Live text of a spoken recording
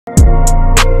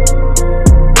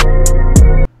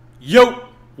Yo,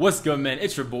 what's good, man?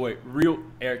 It's your boy, Real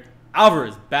Eric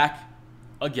Alvarez, back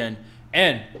again.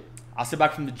 And I'll sit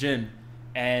back from the gym,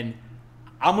 and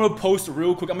I'm going to post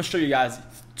real quick. I'm going to show you guys.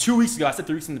 2 weeks ago, I said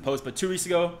 3 weeks in the post, but 2 weeks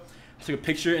ago, I took a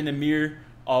picture in the mirror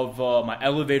of my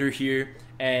elevator here,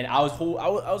 and I was a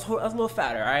little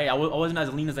fatter, all right? I wasn't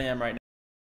as lean as I am right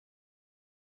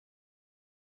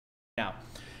now.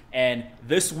 And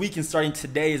this week and starting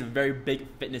today is a very big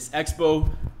fitness expo.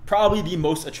 Probably the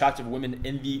most attractive women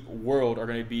in the world are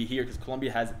going to be here because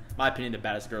Colombia has, in my opinion, the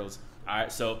baddest girls. All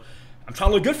right, so I'm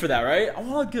trying to look good for that, right? I want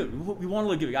to look good. We want to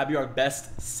look good. We got to be our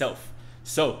best self.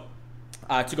 So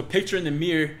I took a picture in the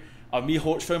mirror of me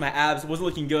showing my abs. It wasn't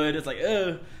looking good. It's like,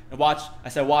 ugh. And watch. I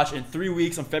said, watch. In 3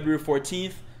 weeks, on February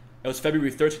 14th, it was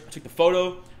February 3rd. I took the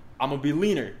photo. I'm going to be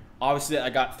leaner. Obviously, I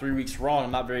got 3 weeks wrong.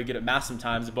 I'm not very good at math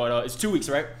sometimes, but it's 2 weeks,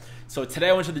 right? So today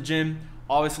I went to the gym.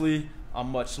 Obviously,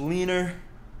 I'm much leaner.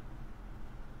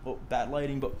 Oh, bad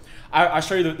lighting, but I'll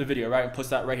show you the video, right? And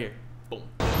post that right here. Boom.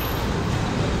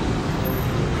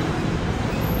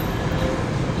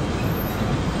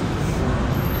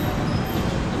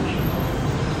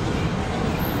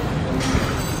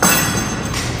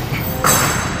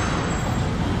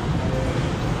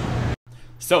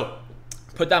 So,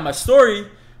 put that in my story,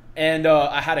 and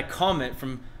I had a comment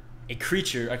from a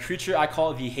creature I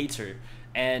call the hater.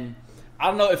 And I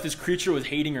don't know if this creature was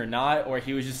hating or not, or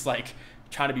he was just like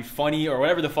trying to be funny or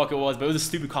whatever the fuck it was, but it was a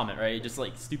stupid comment, right? Just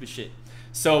like stupid shit.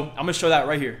 So I'm gonna show that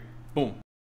right here. Boom.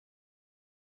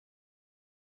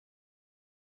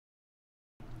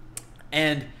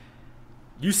 And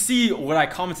you see what I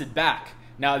commented back.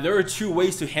 Now there are two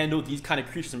ways to handle these kind of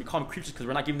creatures, and we call them creatures because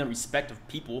we're not giving them respect of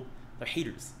people. They're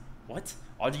haters. What?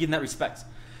 Why would you give them that respect?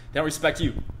 They don't respect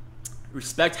you.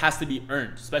 Respect has to be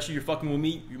earned. Especially if you're fucking with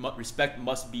me, respect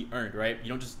must be earned, right? You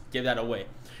don't just give that away.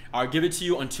 I'll give it to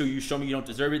you until you show me you don't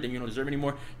deserve it, then you don't deserve it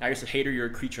anymore. Now you're just a hater, you're a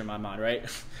creature in my mind, right?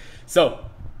 So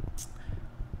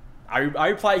I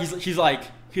reply, he's like,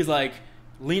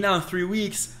 lean out in 3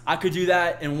 weeks, I could do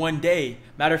that in 1 day.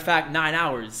 Matter of fact, 9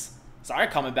 hours. So I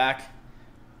comment back,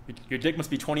 your dick must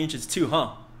be 20 inches too,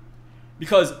 huh?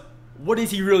 Because what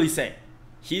is he really saying?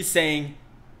 He's saying,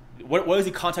 what is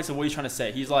the context of what he's trying to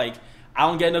say? He's like, I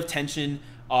don't get enough tension.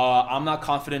 I'm not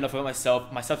confident enough about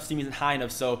myself. My self-esteem isn't high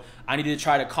enough, so I need to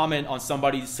try to comment on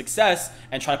somebody's success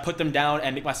and try to put them down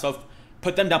and put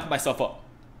myself up.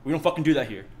 We don't fucking do that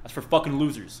here. That's for fucking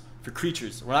losers, for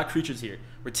creatures. We're not creatures here.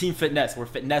 We're team fitness. We're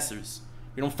fitnessers.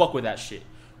 We don't fuck with that shit.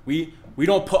 We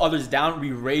don't put others down.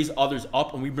 We raise others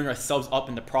up, and we bring ourselves up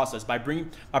in the process. By bringing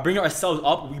ourselves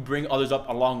up, we bring others up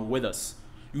along with us.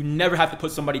 You never have to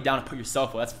put somebody down and put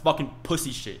yourself up. That's fucking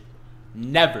pussy shit.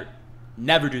 Never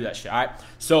do that shit, all right?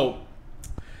 So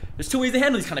there's two ways to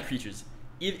handle these kind of creatures.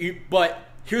 But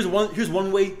here's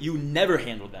one way you never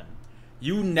handle them.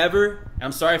 You never, and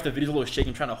I'm sorry if the video's a little shaky.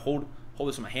 I'm trying to hold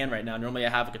this in my hand right now. Normally I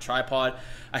have like a tripod.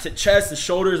 I said chest and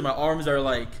shoulders. My arms are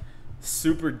like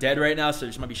super dead right now, so it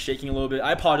just might be shaking a little bit.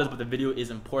 I apologize, but the video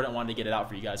is important. I wanted to get it out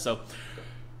for you guys. So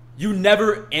you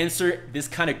never answer this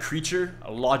kind of creature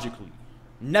logically.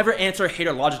 Never answer a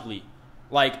hater logically.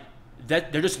 Like,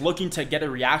 that they're just looking to get a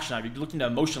reaction out of you. They're looking to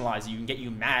emotionalize you and get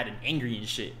you mad and angry and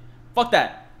shit. Fuck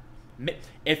that.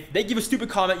 If they give a stupid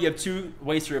comment, you have two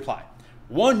ways to reply.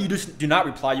 One, you just do not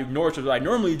reply. You ignore it, which is what I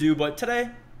normally do, but today,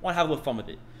 I want to have a little fun with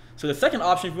it. So the second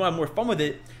option, if you want to have more fun with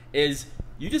it, is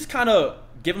you just kind of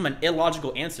give them an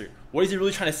illogical answer. What is he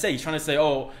really trying to say? He's trying to say,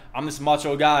 oh, I'm this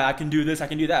macho guy. I can do this. I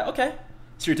can do that. Okay.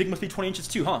 So your dick must be 20 inches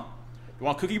too, huh? You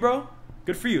want a cookie, bro?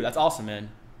 Good for you. That's awesome, man.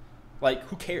 Like,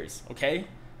 who cares, okay?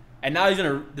 And now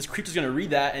this creature's gonna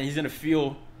read that and he's gonna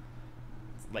feel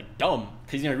like dumb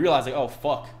because he's gonna realize like, oh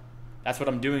fuck, that's what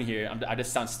I'm doing here. I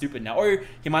just sound stupid now. Or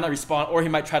he might not respond, or he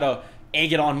might try to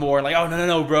egg it on more, like, oh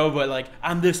no, bro, but like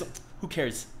I'm this. Who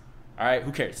cares? All right,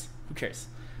 who cares? Who cares?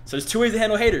 So there's two ways to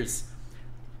handle haters,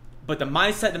 but the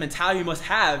mindset, the mentality you must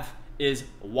have is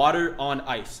water on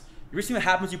ice. You ever seen what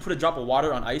happens when you put a drop of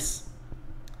water on ice?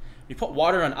 You put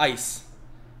water on ice,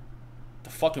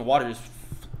 the fucking water just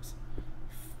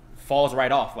falls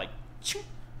right off, like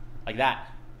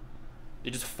that.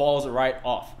 It just falls right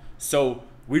off. So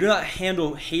we do not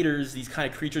handle haters, these kind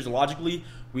of creatures, logically.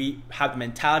 We have the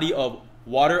mentality of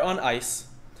water on ice,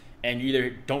 and you either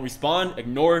don't respond,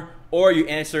 ignore, or you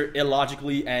answer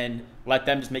illogically and let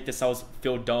them just make themselves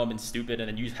feel dumb and stupid, and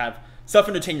then you just have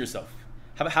self-entertain yourself.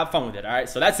 Have fun with it, all right?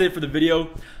 So that's it for the video.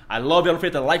 I love you. Don't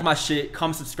forget to like my shit,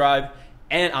 comment, subscribe,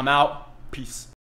 and I'm out. Peace.